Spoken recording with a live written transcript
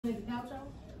Take the couch off?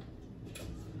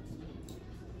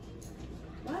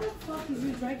 Why the fuck is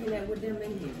you drinking that with them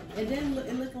in here? And then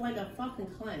it looking like a fucking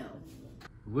clown.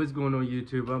 What's going on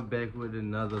YouTube? I'm back with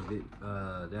another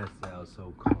that sounds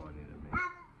so corny to me.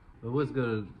 But what's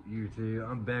good YouTube?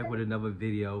 I'm back with another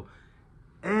video.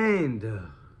 And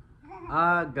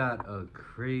I got a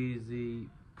crazy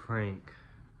prank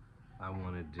I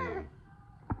want to do.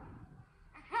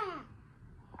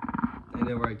 Ain't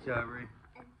that right, Kyrie?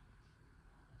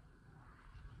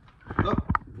 Oh,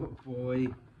 boy.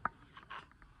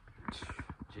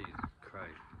 Jesus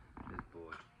Christ, this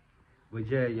boy. But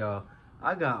yeah, y'all,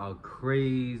 I got a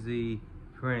crazy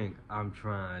prank I'm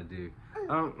trying to do.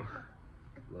 Lord.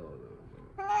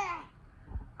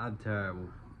 I'm terrible.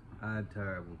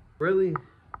 Really,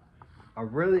 I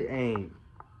really ain't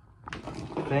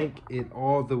think it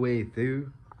all the way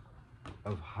through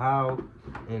of how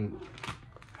I'm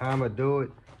gonna do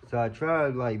it. So I try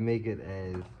to like make it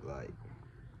as like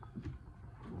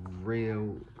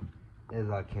real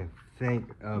as I can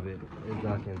think of it,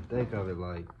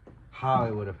 like how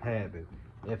it would have happened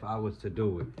if I was to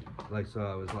do it. Like, so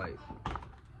I was like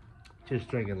just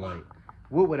thinking like,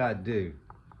 what would I do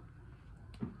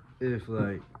if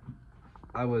like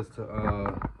I was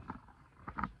to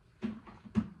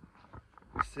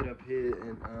sit up here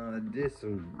and did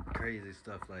some crazy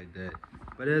stuff like that.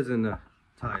 But as in the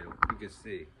title, you can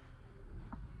see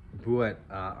what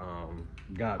I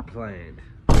got planned.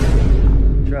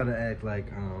 Try to act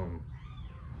like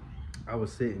I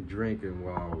was sitting drinking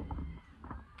while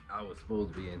I was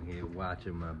supposed to be in here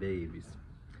watching my babies.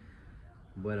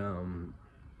 But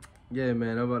yeah,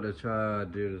 man, I'm about to try to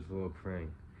do this little prank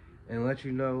and let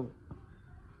you know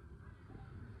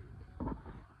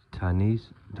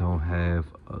Tynese don't have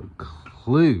a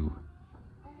clue.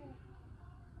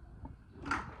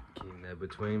 Keeping that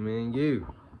between me and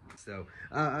you. So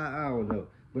I don't know,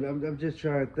 but I'm just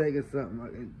trying to think of something I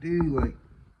can do. Like,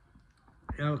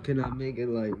 how can I make it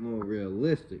like more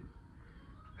realistic?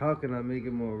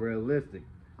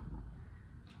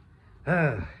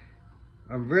 I'm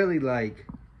really like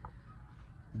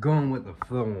going with the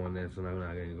flow on this one. I'm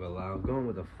not gonna go lie. I'm going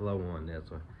with the flow on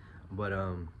this one. But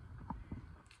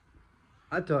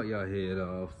I talked y'all head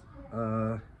off.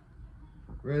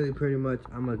 Really pretty much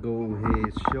I'm gonna go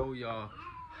ahead show y'all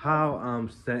how I'm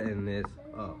setting this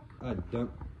up. I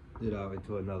dumped it out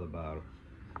into another bottle.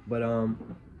 But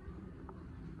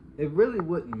it really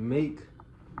wouldn't make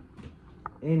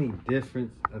any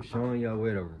difference of showing y'all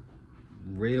where the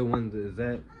real ones is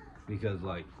at, because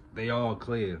like they all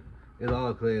clear. It's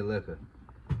all clear liquor.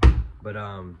 But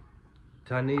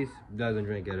Tynese doesn't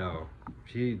drink at all.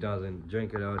 She doesn't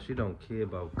drink at all. She don't care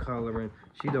about coloring.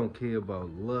 She don't care about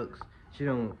looks. She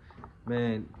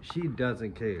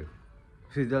doesn't care.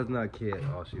 She does not care at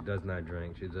all. She does not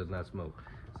drink. She does not smoke.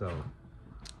 So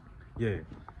yeah,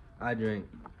 I drink.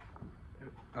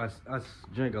 I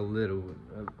drink a little.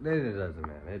 It doesn't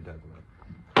matter.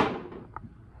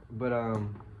 But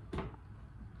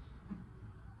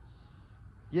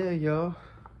yeah, y'all.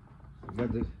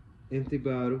 Got the empty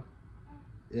bottle.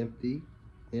 Empty.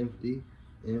 Don't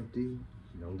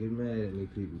get mad at me,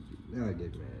 people. Don't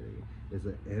get mad at me. It's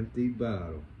an empty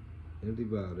bottle. If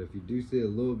you do see a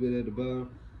little bit at the bottom,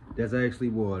 that's actually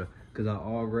water, because I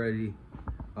already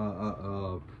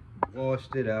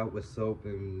washed it out with soap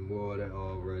and water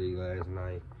already last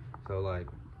night. So like,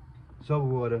 soap,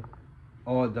 water,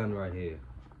 all done right here.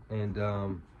 And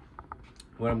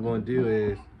what I'm going to do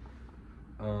is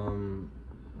I'm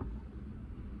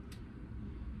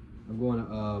going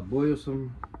to boil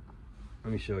some.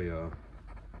 Let me show y'all.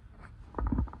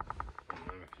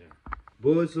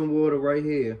 Boil some water right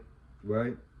here,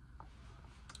 right?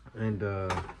 And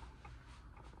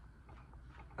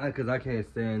because I can't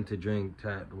stand to drink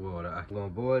tap water. I'm gonna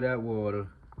boil that water,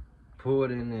 pour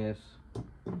it in this,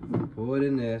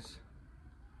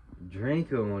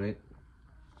 drink on it.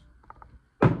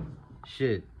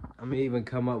 Shit, I'm gonna even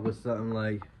come up with something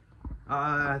like,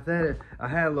 I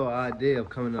had a little idea of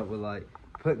coming up with like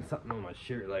putting something on my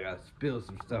shirt, like I spilled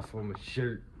some stuff on my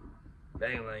shirt.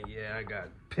 They like, yeah, I got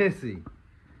pissy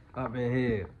up in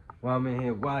here while I'm in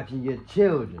here watching your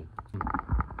children.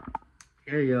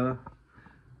 Here y'all.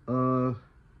 I'm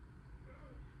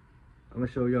gonna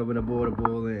show y'all when the water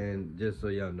boiling, and just so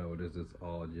y'all know, this is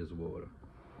all just water.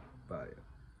 Fire.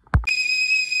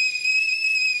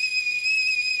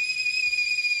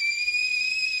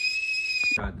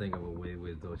 Trying to think of a way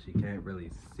with though she can't really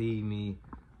see me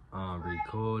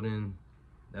recording.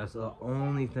 That's the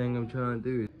only thing I'm trying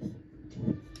to do.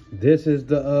 This is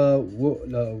the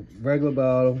regular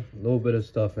bottle, a little bit of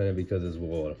stuff in it because it's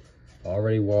water. I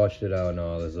already washed it out and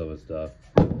all this other stuff.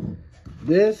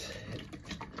 This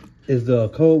is the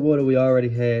cold water we already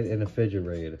had in the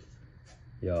refrigerator.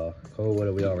 Y'all, cold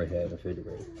water we already had in the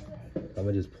refrigerator. I'm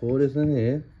gonna just pour this in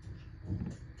here.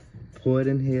 Pour it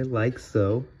in here like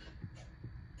so.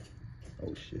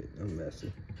 Oh shit, I'm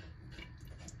messy.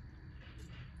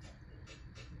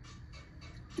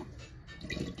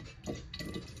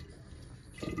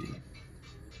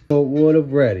 Cold water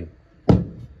ready.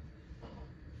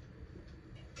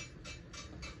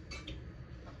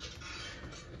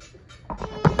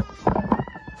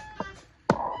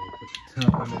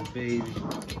 Top on this baby.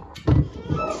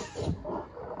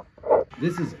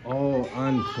 This is all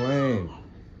unplanned,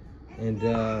 and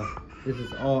this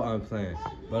is all unplanned.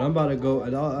 But I'm about to go.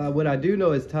 What I do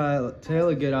know is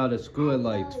Taylor get out of school at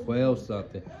like 12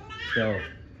 something, so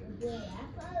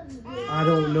I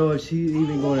don't know if she's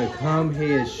even gonna come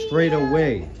here straight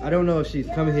away. I don't know if she's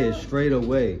coming here straight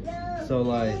away. So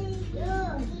like,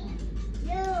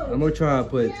 I'm gonna try to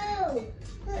put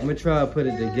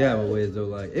it together with though.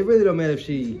 Like, it really don't matter if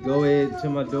she go ahead to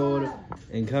my daughter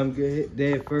and come get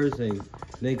there first and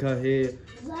then come here.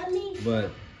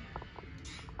 But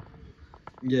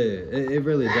yeah, it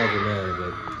really doesn't matter.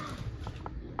 But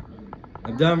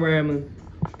I'm done rambling.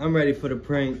 I'm ready for the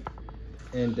prank,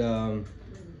 and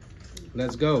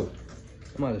let's go.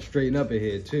 I'm about to straighten up in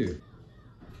here too.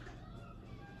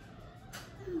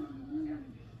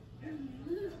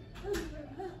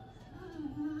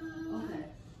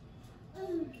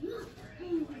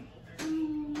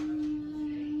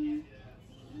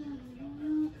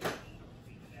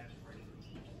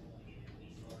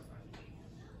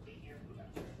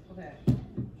 Okay.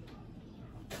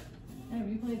 Have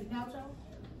you played the couch out?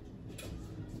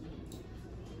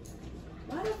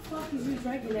 Why the fuck is you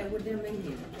drinking that with them in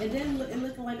here? And then it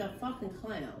looking like a fucking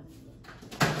clown.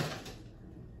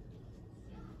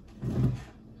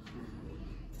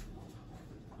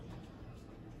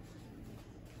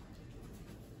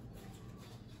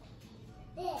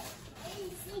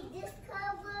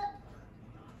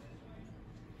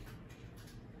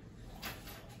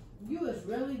 You is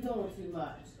really doing too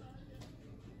much.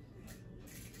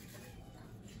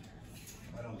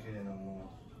 I don't care no more.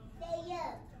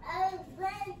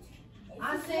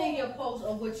 I seen your post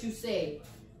of what you said.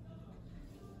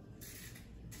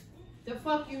 The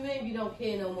fuck you mean you don't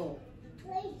care no more?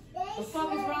 The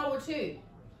fuck is wrong with you?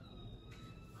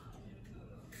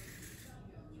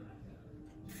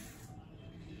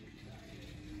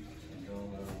 I'm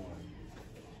doing what I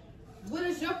want. What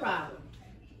is your problem?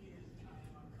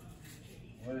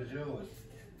 What is yours?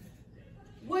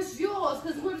 What's yours?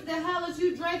 Because what the hell is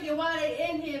you drinking? Why they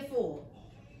in here for?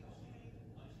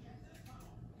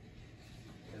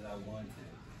 Because I want it.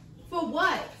 For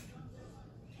what?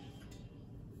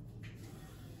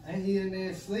 I ain't in there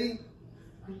asleep.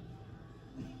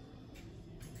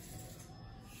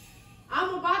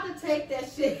 I'm about to take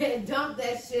that shit and dump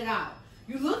that shit out.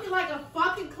 You looking like a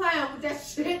fucking clown with that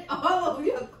shit all over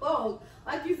your clothes.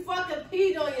 Like you fucking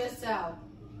peed on yourself.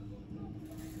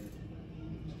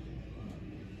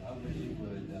 I wish you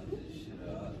would have done this shit.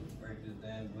 I'll break this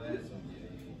damn glass on your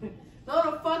head.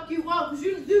 No, the fuck you won't, because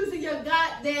you losing your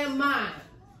goddamn mind.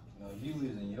 No, you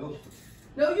losing yours.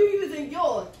 No, you using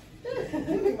yours.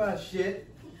 Give me my shit.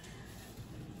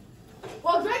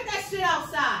 Well, drink that shit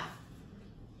outside.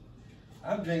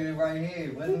 I'm drinking it right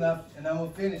here. Wasn't enough, and I'm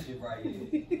gonna finish it right here.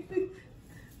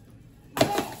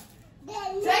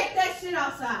 Take that shit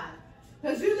outside.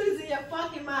 Because you losing your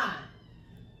fucking mind.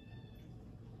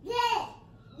 Yeah.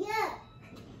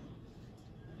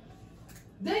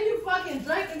 Then you fucking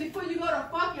drinking before you go to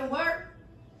fucking work.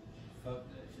 Fuck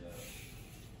that shit.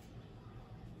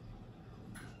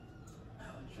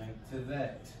 I'll drink to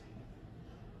that.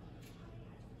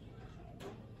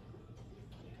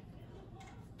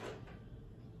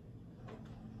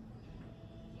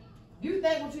 You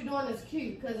think what you're doing is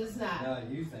cute, because it's not. No,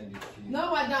 you think it's cute.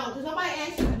 No, I don't, because nobody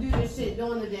asked you to do this shit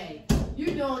during the day.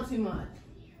 You doing too much.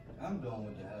 I'm doing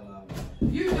what the hell I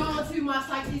want. You doing too much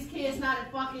like these kids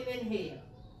not fucking in here.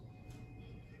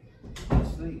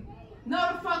 Sleep. No,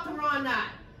 the fuck around not.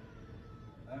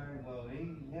 Alright, well, he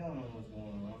don't know what's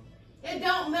going on. It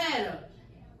don't matter.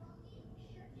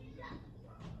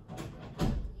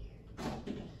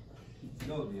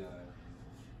 You'll be alright.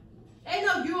 Ain't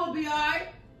no you'll be alright.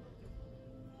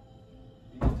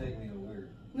 You can take me to work.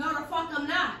 No, the fuck I'm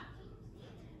not.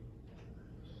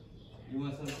 You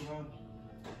want something wrong?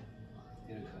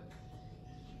 Get a cut.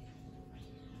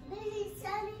 Baby,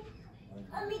 Sonny,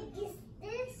 let me get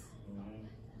this.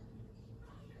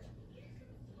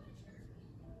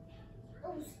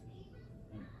 Oh,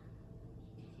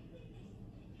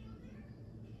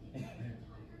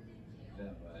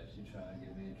 That's right. She trying to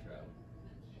get me in trouble.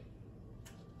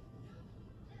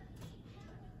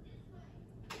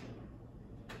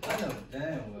 I know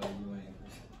damn well you ain't.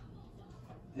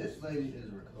 This lady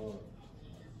is recording.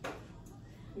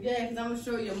 Yeah, because I'm going to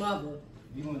show your mother.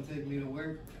 You want to take me to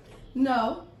work?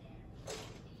 No.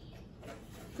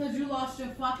 Because you lost your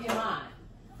fucking mind.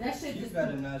 That shit You just...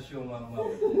 better not show my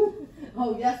mother.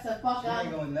 Oh, yes, the fuck She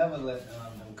ain't gonna never let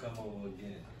them come over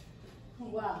again.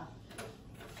 Why?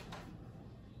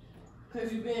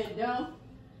 Because you being dumb?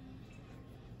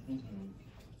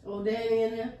 Oh, Danny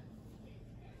in there?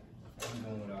 I'm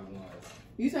doing what I want.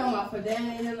 You talking about for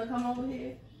Danny and them to come over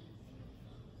here?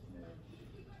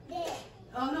 There.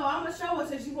 Oh no, I'm gonna show her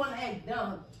since you wanna act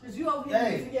dumb. Cause you over here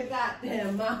Hey. losing your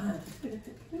goddamn mind.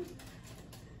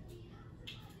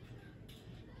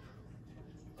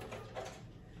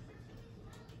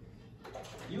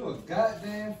 You a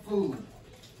goddamn fool.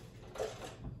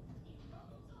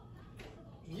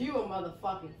 You a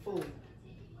motherfucking fool.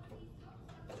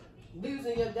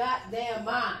 Losing your goddamn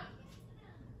mind.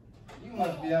 You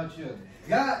must be out your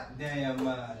goddamn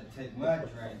mind to take my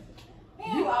drink.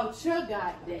 You out your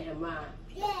goddamn mind.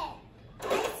 Yeah.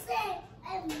 I said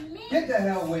a minute. Get the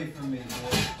hell away from me,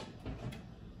 boy.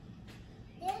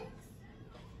 This.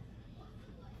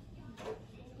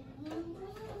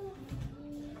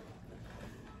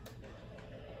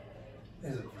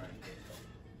 It's a prank.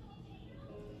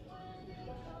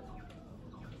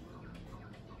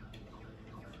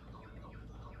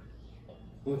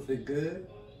 Was it good?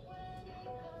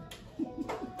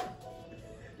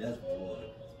 That's boy.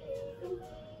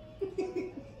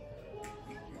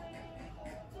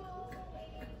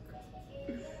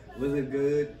 Was it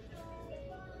good?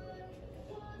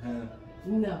 Huh?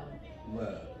 No.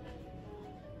 What?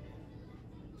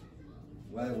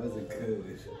 Why was it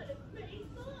good?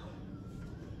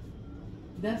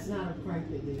 That's not a prank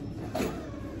to do.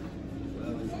 Well,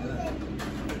 it was good.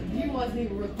 You wasn't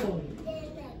even recording.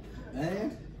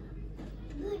 And?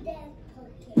 Good as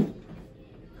cooking.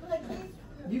 Put this.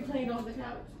 You cleaned off the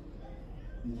couch?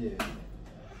 Yeah.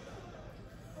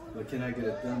 But can I get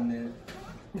a thumbnail?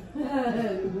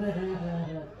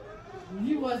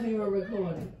 You wasn't even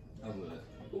recording. I would.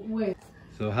 Wait.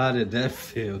 So how did that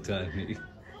feel, Tiny?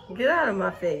 Get out of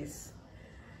my face.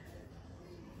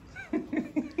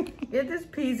 Get this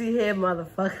peasy head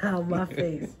motherfucker out of my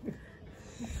face.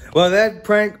 Well, that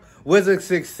prank was a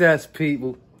success,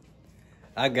 people.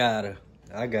 I got her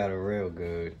real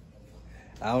good.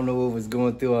 I don't know what was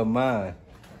going through her mind,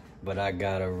 but I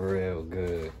got her real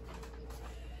good.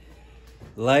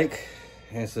 Like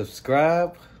and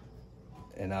subscribe,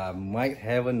 and I might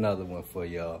have another one for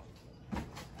y'all.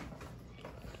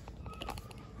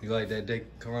 You like that,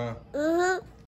 Dick Karan? Mm-hmm.